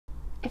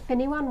If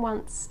anyone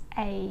wants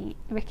a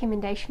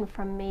recommendation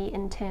from me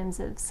in terms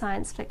of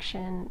science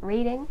fiction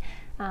reading,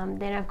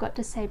 then I've got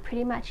to say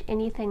pretty much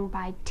anything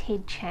by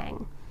Ted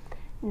Chiang.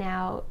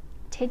 Now,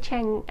 Ted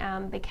Chiang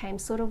became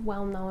sort of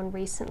well known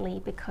recently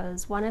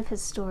because one of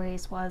his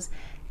stories was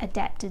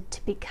adapted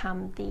to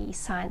become the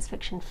science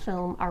fiction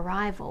film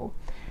Arrival.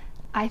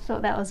 I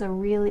thought that was a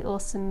really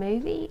awesome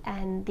movie,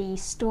 and the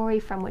story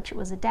from which it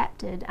was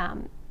adapted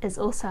is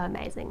also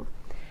amazing.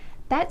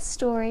 That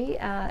story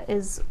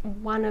is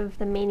one of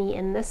the many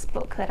in this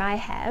book that I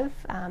have.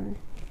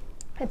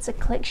 It's a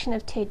collection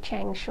of Ted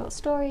Chiang's short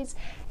stories,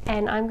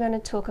 and I'm going to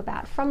talk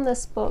about from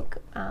this book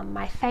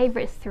my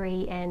favourite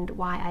 3 and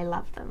why I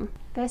love them.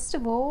 First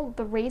of all,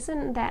 the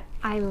reason that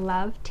I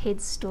love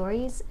Ted's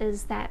stories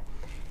is that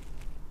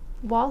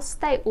whilst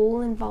they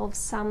all involve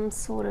some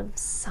sort of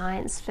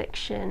science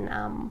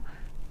fiction,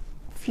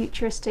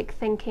 futuristic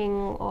thinking,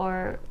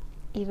 or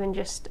even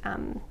just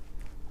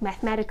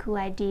mathematical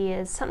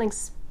ideas, something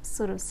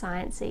sort of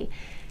sciencey,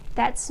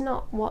 that's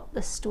not what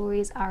the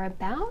stories are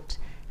about.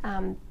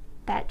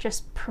 That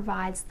just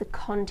provides the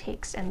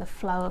context and the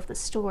flow of the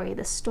story.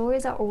 The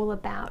stories are all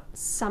about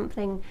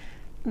something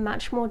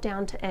much more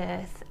down to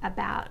earth,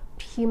 about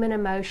human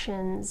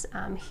emotions,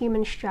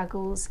 human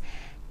struggles,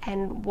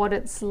 and what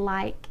it's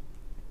like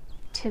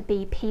to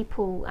be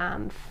people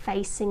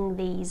facing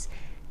these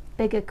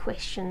bigger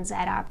questions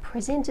that are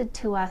presented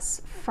to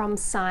us from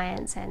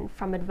science and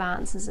from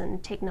advances in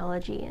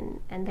technology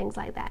and things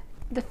like that.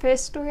 The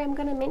first story I'm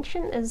going to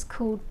mention is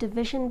called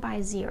Division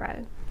by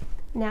Zero.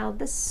 Now,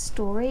 this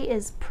story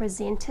is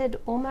presented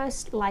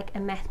almost like a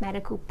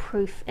mathematical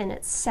proof in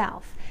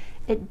itself.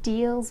 It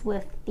deals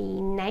with the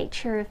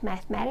nature of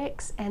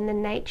mathematics and the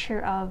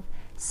nature of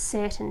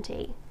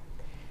certainty.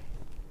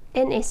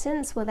 In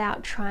essence,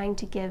 without trying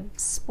to give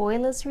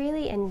spoilers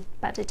really,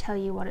 but to tell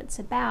you what it's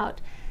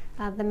about,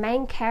 the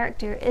main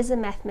character is a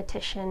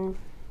mathematician,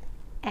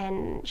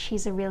 and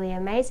she's a really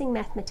amazing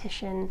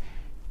mathematician,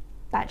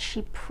 but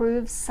she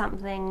proves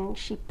something.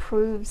 She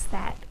proves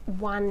that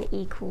 1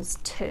 equals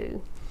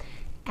 2.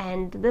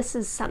 And this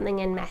is something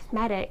in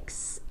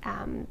mathematics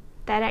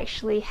that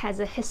actually has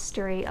a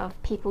history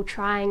of people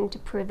trying to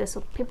prove this,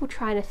 or people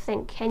trying to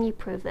think, can you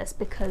prove this?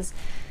 Because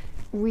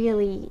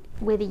really,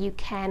 whether you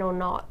can or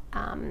not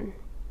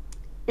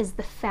is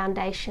the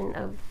foundation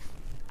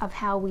of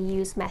how we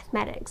use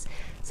mathematics.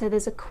 So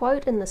there's a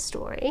quote in the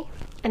story,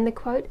 and the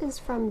quote is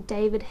from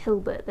David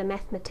Hilbert, the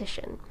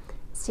mathematician.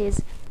 It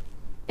says,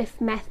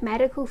 "If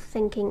mathematical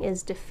thinking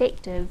is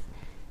defective,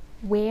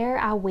 where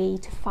are we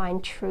to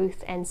find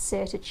truth and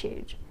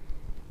certitude?"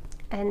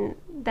 And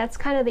that's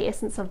kind of the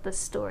essence of this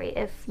story.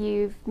 If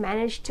you've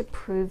managed to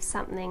prove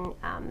something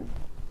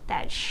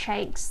that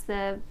shakes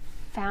the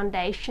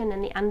foundation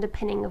and the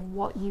underpinning of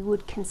what you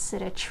would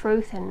consider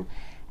truth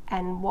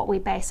and what we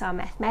base our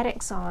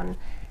mathematics on,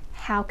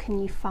 how can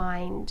you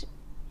find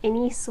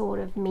any sort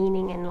of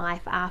meaning in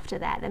life after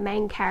that? The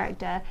main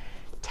character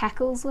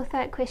tackles with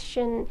that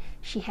question.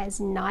 She has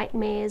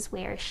nightmares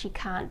where she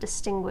can't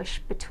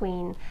distinguish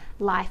between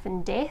life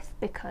and death,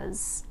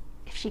 because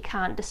if she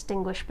can't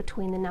distinguish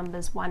between the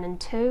numbers 1 and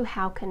 2,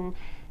 how can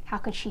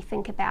she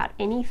think about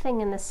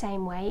anything in the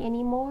same way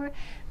anymore?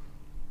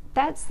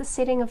 That's the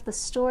setting of the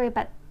story,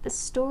 but the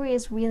story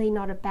is really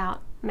not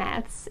about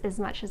maths as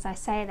much as I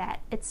say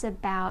that. It's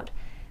about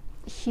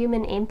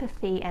human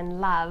empathy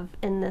and love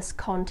in this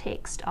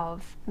context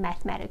of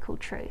mathematical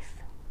truth.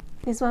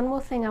 There's one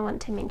more thing I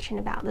want to mention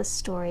about this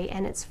story,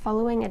 and it's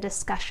following a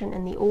discussion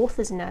in the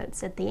author's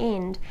notes at the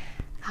end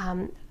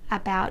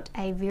about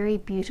a very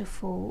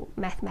beautiful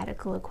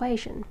mathematical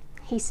equation.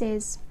 He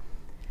says,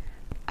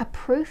 "A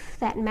proof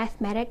that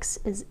mathematics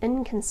is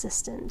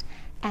inconsistent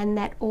and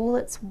that all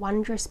its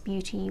wondrous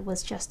beauty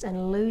was just an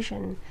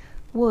illusion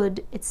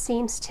would, it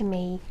seems to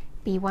me,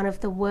 be one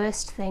of the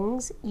worst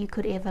things you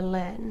could ever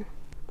learn."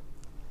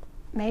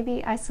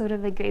 Maybe I sort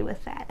of agree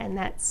with that, and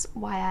that's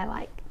why I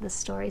like this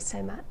story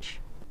so much.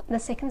 The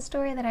second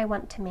story that I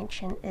want to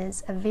mention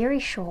is a very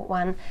short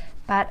one,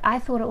 but I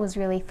thought it was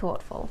really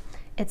thoughtful.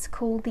 It's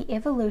called The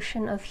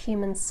Evolution of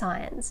Human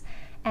Science,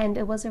 and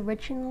it was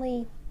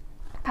originally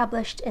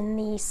published in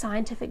the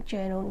scientific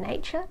journal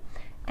Nature.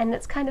 And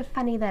it's kind of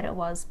funny that it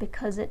was,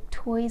 because it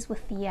toys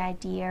with the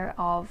idea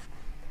of,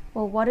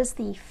 well, what is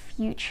the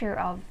future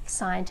of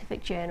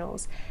scientific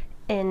journals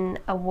in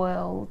a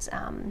world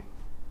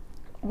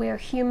where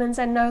humans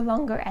are no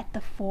longer at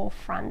the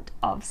forefront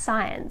of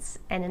science,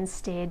 and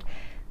instead,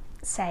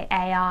 say,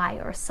 AI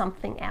or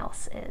something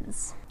else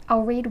is.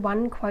 I'll read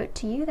one quote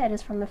to you that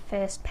is from the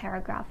first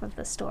paragraph of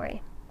the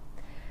story.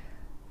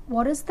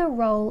 "What is the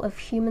role of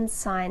human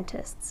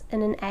scientists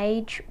in an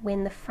age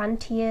when the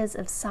frontiers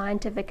of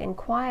scientific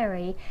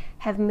inquiry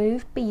have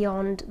moved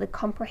beyond the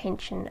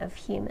comprehension of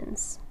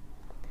humans?"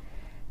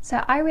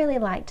 So I really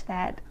liked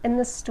that. In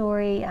the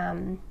story,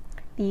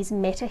 these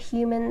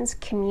meta-humans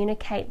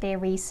communicate their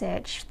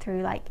research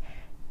through like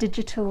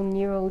digital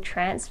neural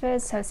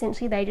transfers. So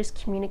essentially they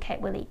just communicate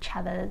with each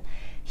other.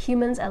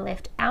 Humans are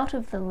left out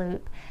of the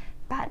loop,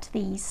 but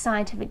the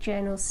scientific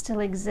journals still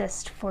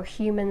exist for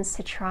humans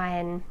to try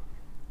and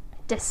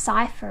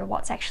decipher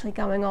what's actually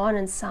going on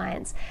in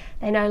science.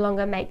 They no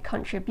longer make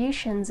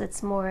contributions,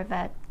 it's more of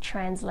a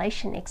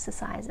translation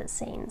exercise, it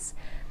seems.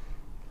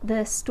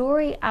 The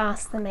story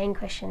asks the main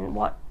question,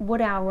 what would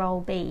our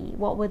role be?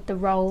 What would the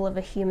role of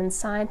a human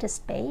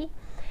scientist be?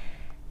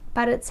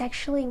 But it's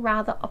actually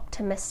rather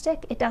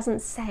optimistic. It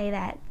doesn't say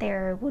that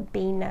there would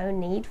be no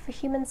need for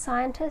human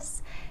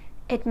scientists.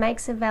 It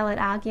makes a valid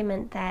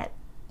argument that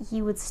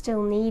you would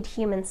still need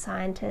human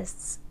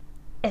scientists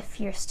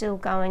if you're still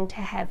going to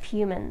have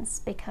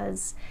humans,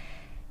 because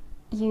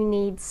you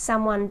need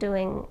someone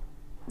doing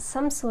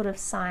some sort of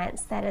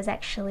science that is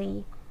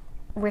actually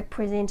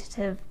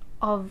representative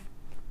of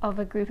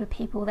a group of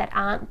people that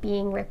aren't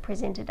being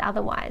represented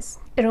otherwise.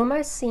 It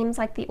almost seems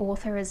like the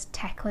author is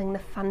tackling the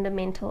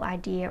fundamental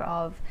idea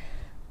of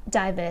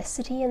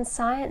diversity in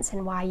science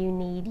and why you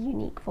need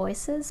unique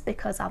voices,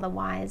 because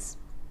otherwise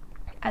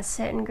a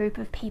certain group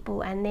of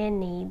people and their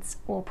needs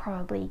will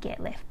probably get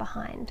left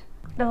behind.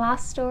 The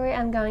last story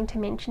I'm going to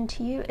mention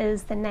to you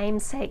is the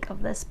namesake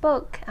of this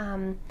book,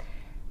 and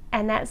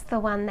that's the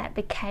one that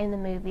became the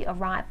movie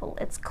Arrival.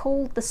 It's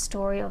called The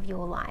Story of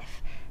Your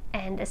Life.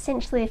 And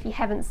essentially, if you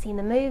haven't seen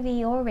the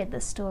movie or read the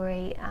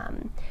story,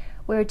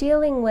 we're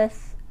dealing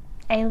with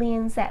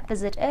aliens that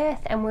visit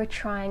Earth and we're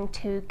trying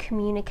to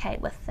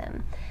communicate with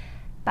them.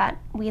 But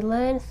we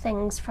learn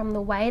things from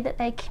the way that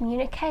they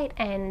communicate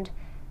and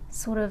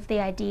sort of the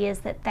ideas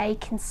that they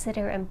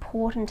consider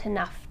important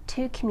enough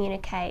to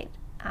communicate.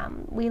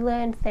 We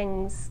learn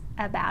things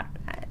about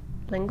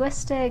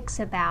linguistics,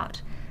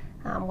 about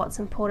what's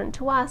important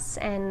to us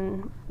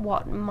and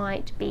what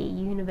might be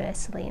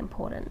universally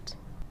important.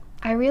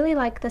 I really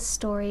like this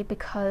story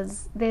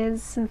because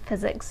there's some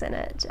physics in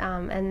it,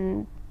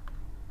 and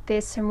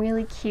there's some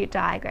really cute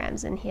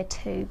diagrams in here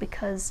too,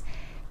 because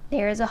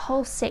there is a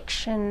whole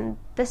section,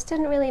 this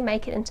didn't really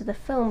make it into the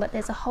film, but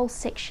there's a whole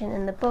section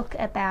in the book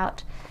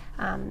about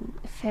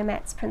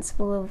Fermat's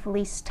principle of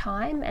least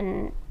time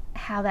and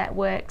how that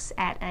works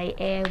at a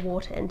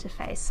air-water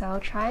interface. So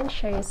I'll try and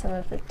show you some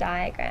of the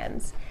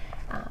diagrams.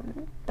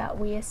 But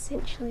we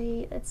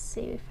essentially, let's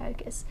see,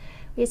 focus.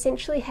 We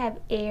essentially have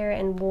air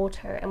and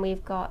water, and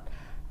we've got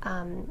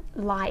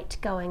light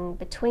going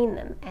between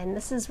them, and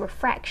this is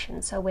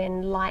refraction. So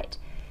when light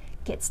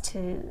gets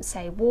to,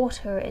 say,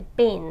 water, it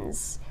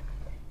bends.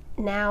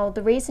 Now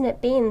the reason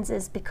it bends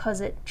is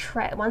because it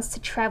wants to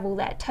travel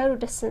that total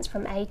distance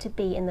from A to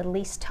B in the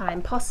least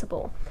time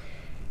possible.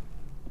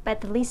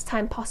 But the least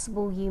time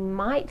possible, you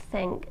might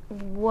think,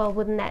 well,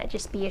 wouldn't that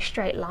just be a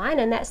straight line?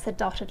 And that's the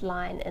dotted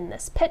line in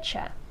this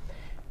picture.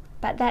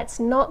 But that's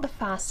not the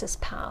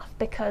fastest path,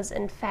 because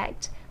in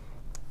fact,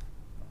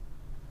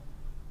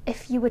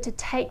 if you were to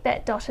take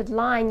that dotted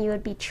line, you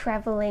would be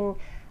traveling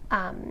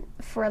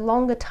for a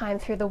longer time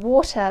through the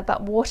water,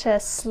 but water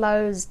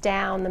slows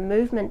down the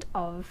movement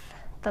of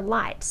the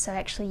light. So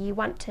actually you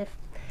want to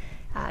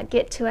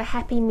get to a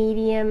happy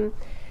medium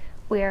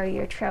where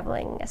you're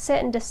traveling a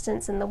certain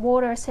distance in the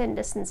water, a certain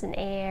distance in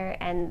air,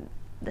 and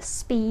the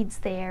speeds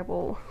there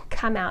will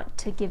come out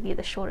to give you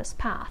the shortest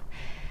path.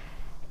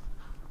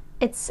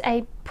 It's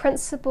a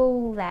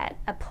principle that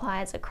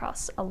applies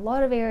across a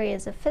lot of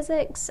areas of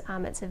physics.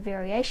 It's a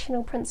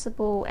variational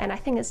principle, and I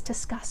think it's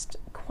discussed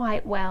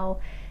quite well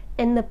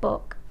in the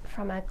book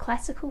from a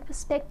classical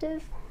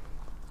perspective.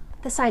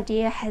 This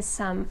idea has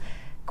some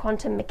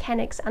quantum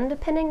mechanics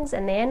underpinnings,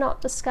 and they're not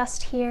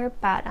discussed here,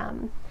 but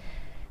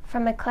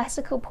from a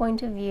classical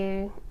point of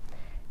view,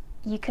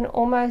 you can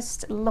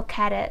almost look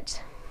at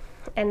it,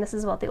 and this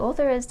is what the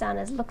author has done,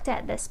 is looked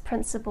at this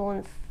principle,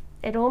 and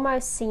it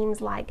almost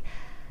seems like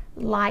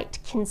light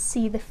can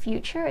see the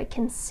future. It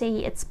can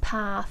see its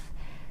path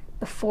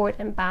before it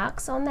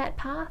embarks on that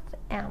path,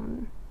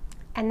 and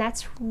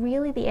that's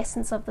really the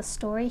essence of the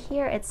story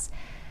here. It's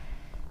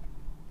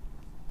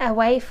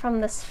away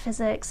from this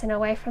physics and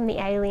away from the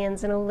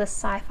aliens and all this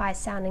sci-fi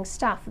sounding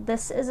stuff.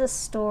 This is a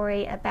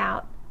story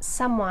about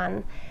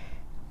someone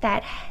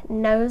that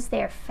knows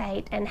their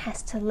fate and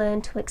has to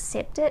learn to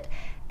accept it.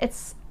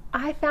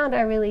 I found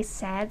a really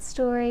sad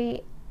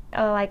story.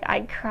 Like,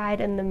 I cried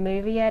in the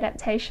movie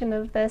adaptation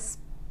of this.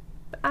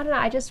 I don't know,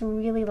 I just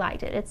really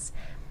liked it.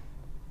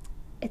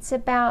 It's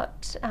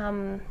about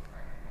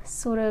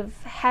sort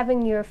of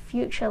having your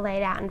future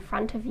laid out in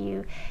front of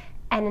you,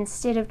 and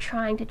instead of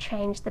trying to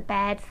change the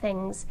bad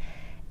things,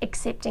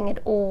 accepting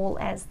it all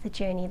as the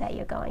journey that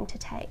you're going to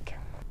take.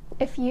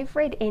 If you've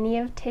read any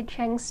of Ted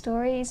Chiang's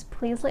stories,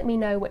 please let me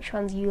know which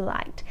ones you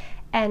liked.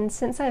 And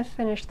since I've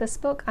finished this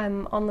book,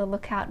 I'm on the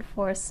lookout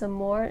for some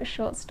more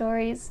short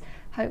stories,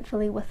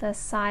 hopefully with a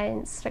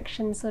science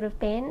fiction sort of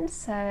bend,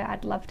 so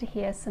I'd love to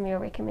hear some of your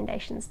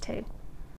recommendations too.